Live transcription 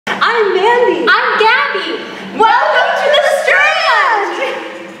I'm Mandy. I'm Gabby. Welcome to the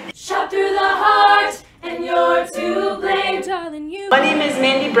Strand. Shot through the heart, and you're to blame, darling. My name is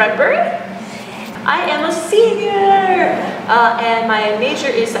Mandy Bradbury. I am a senior, and my major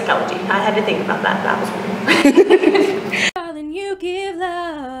is psychology. I had to think about that. That was weird. Darling, you give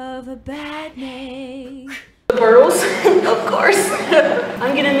love a bad name. The Pearls, of course.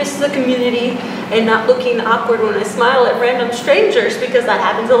 I'm gonna miss the community and not looking awkward when I smile at random strangers, because that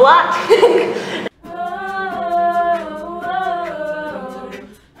happens a lot.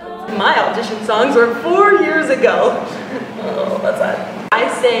 My audition songs were 4 years ago. Oh, that's sad. I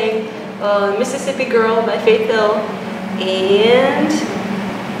sang Mississippi Girl by Faith Hill and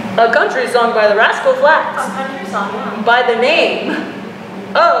a country song by the Rascal Flatts. A country song, yeah. By the name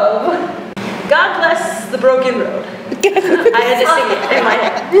of God Bless the Broken Road. I had to sing it in my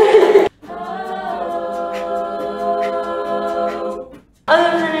head.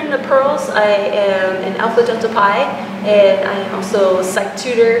 Other than in the Pearls, I am an Alpha Delta Pi, and I am also a psych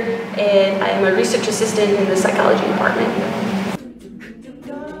tutor, and I am a research assistant in the psychology department.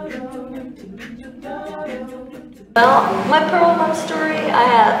 Well, my Pearl love story, I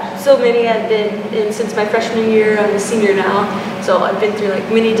have so many. I've been in since my freshman year. I'm a senior now, so I've been through like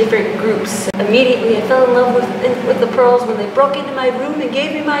many different groups. Immediately I fell in love with the Pearls when they broke into my room and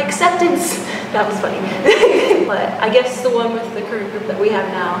gave me my acceptance. That was funny. But I guess the one with the current group that we have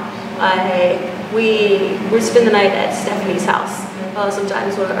now, we spend the night at Stephanie's house.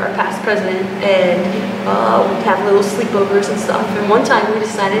 Sometimes with our past president, and we'd have little sleepovers and stuff. And one time we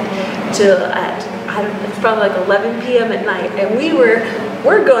decided to, it's probably like 11 p.m. at night, and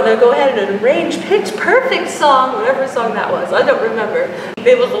we're gonna go ahead and arrange Pitch Perfect song, whatever song that was, I don't remember.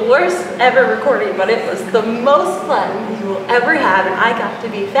 It was the worst ever recording, but it was the most fun you will ever have, and I got to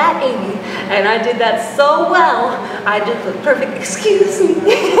be Fat Amy, and I did that so well. I did the perfect, excuse me.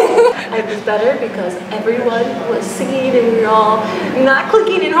 It was better because everyone was singing and we were all not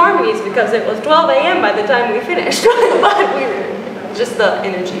clicking in harmonies because it was 12 a.m. by the time we finished, but we were, just the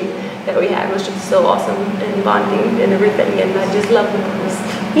energy that we had was just so awesome, and bonding and everything, and I just love the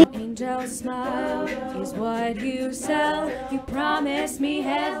Pearls. Angel smile is what you sell. You promised me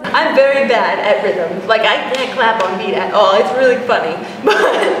heaven. I'm very bad at rhythm. Like, I can't clap on beat at all. It's really funny,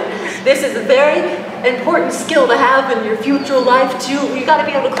 but this is a very important skill to have in your future life too. You got to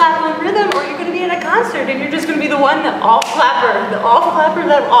be able to clap on rhythm, or you're going to be at a concert and you're just going to be the one, the off clapper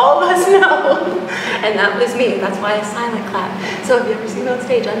that all of us know. And that was me. That's why I silent clap. So if you ever see me on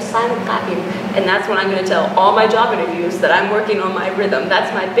stage, I'm silent clapping, and that's when I'm going to tell all my job interviews that I'm working on my rhythm.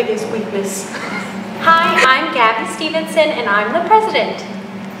 That's my biggest weakness. Hi, I'm Gabby Stephenson, and I'm the president.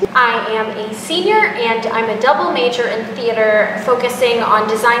 I am a senior, and I'm a double major in theater, focusing on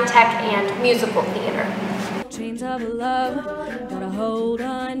design tech and musical theater. Chains of love got a hold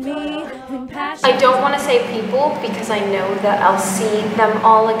on me when passion. I don't want to say people because I know that I'll see them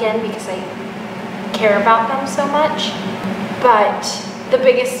all again because I care about them so much. But the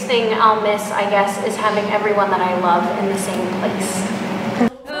biggest thing I'll miss, I guess, is having everyone that I love in the same place.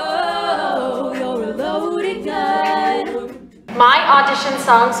 Oh, you're a loaded gun. My audition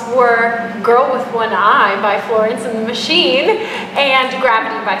songs were Girl with One Eye by Florence and the Machine and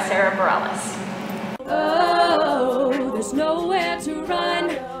Gravity by Sarah Bareilles. Oh, there's nowhere to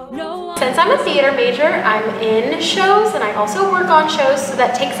run. No one. Since I'm a theater major, I'm in shows, and I also work on shows, so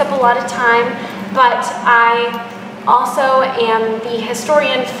that takes up a lot of time. But I also am the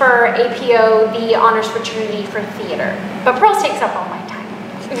historian for APO, the Honors Fraternity for Theater. But Pearls takes up all my time.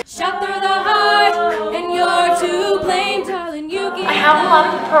 Shot through the heart, and you're to blame, darling. You give. I have a lot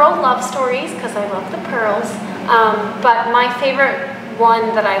of Pearl love stories because I love the Pearls. But my favorite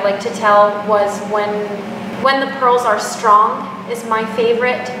one that I like to tell was when the Pearls are strong is my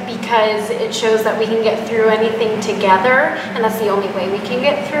favorite, because it shows that we can get through anything together, and that's the only way we can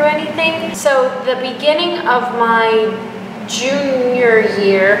get through anything. So the beginning of my junior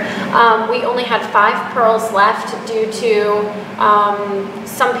year, we only had 5 Pearls left due to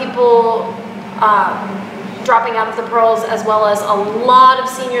some people dropping out of the Pearls, as well as a lot of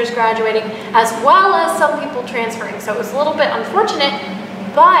seniors graduating, as well as some people transferring. So it was a little bit unfortunate,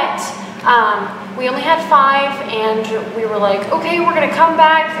 but we only had 5, and we were like, okay, we're gonna come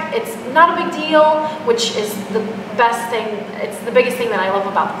back. It's not a big deal, which is the best thing. It's the biggest thing that I love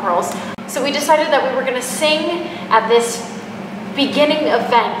about the Pearls. So we decided that we were gonna sing at this beginning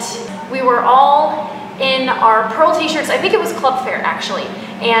event. We were all in our Pearl t-shirts. I think it was Club Fair, actually.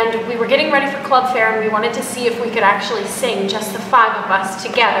 And we were getting ready for Club Fair, and we wanted to see if we could actually sing, just the 5 of us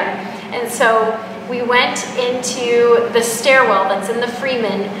together. And so we went into the stairwell that's in the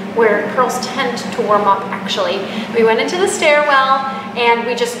Freeman, where Pearls tend to warm up, actually. We went into the stairwell, and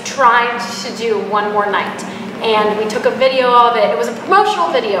we just tried to do one more night. And we took a video of it. It was a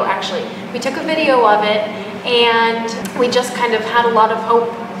promotional video, actually. We took a video of it, and we just kind of had a lot of hope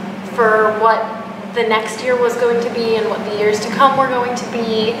for what the next year was going to be and what the years to come were going to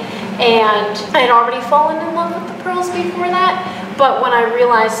be. And I had already fallen in love with the pearls before that, but when I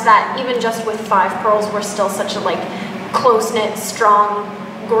realized that even just with 5 pearls, we're still such a like close-knit, strong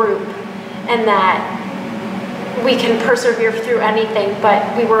group, and that we can persevere through anything,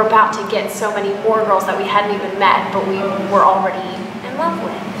 but we were about to get so many more girls that we hadn't even met, but we were already in love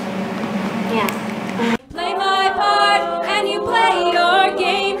with. Yeah. Play my part and you play your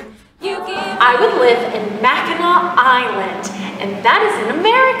game. You give. I would live in Mackinac Island, and that is in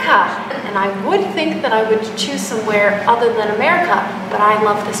America. And I would think that I would choose somewhere other than America, but I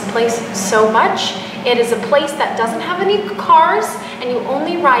love this place so much. It is a place that doesn't have any cars, and you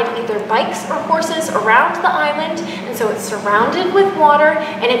only ride either bikes or horses around the island, and so it's surrounded with water,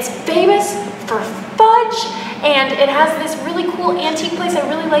 and it's famous for fudge, and it has this really cool antique place. I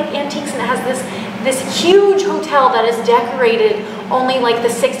really like antiques, and it has this huge hotel that is decorated only like the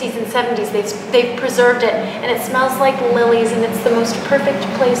 60s and 70s. They've preserved it, and it smells like lilies, and it's the most perfect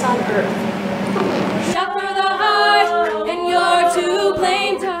place on earth. Shot for the heart, and you're to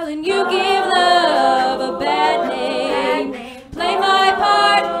blame, darling. You give